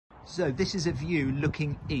So this is a view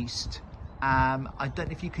looking east. I don't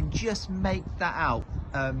know if you can just make that out.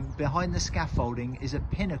 Behind the scaffolding is a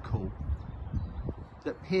pinnacle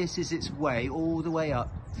that pierces its way all the way up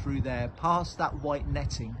through there, past that white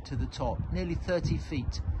netting to the top, nearly 30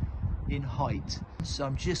 feet in height. So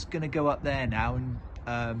I'm just going to go up there now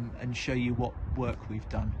and show you what work we've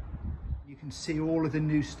done. You can see all of the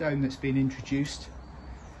new stone that's been introduced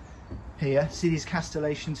here. See these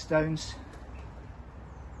castellation stones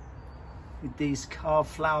with these carved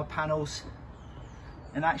flower panels.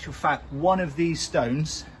 In actual fact, one of these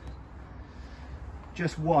stones,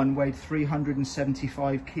 just one, weighed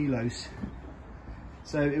 375 kilos.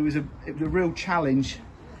 So it was a real challenge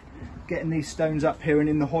getting these stones up here and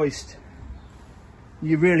in the hoist.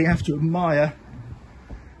 You really have to admire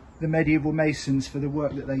the medieval masons for the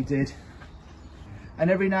work that they did. And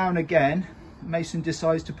every now and again, the mason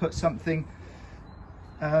decides to put something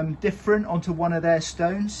different onto one of their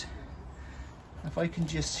stones. If I can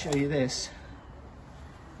just show you this,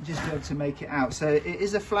 just be able to make it out. So it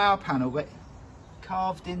is a flower panel, but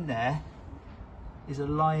carved in there is a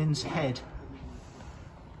lion's head.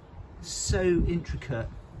 So intricate.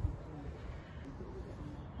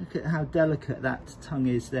 Look at how delicate that tongue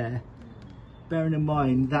is there. Bearing in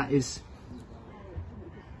mind that is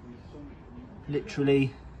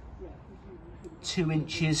literally 2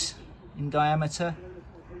 inches in diameter,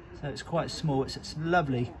 so it's quite small. It's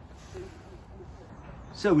lovely.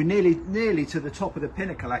 So we're nearly to the top of the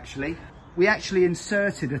pinnacle. Actually, we actually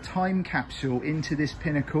inserted a time capsule into this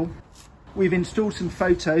pinnacle. We've installed some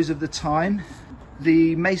photos of the time.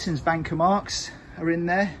 The mason's banker marks are in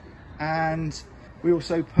there, and we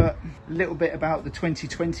also put a little bit about the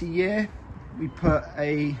 2020 year. We put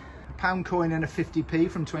a pound coin and a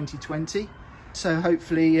 50p from 2020. So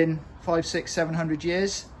hopefully in 500, 600, 700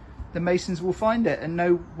 years, the masons will find it and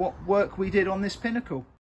know what work we did on this pinnacle.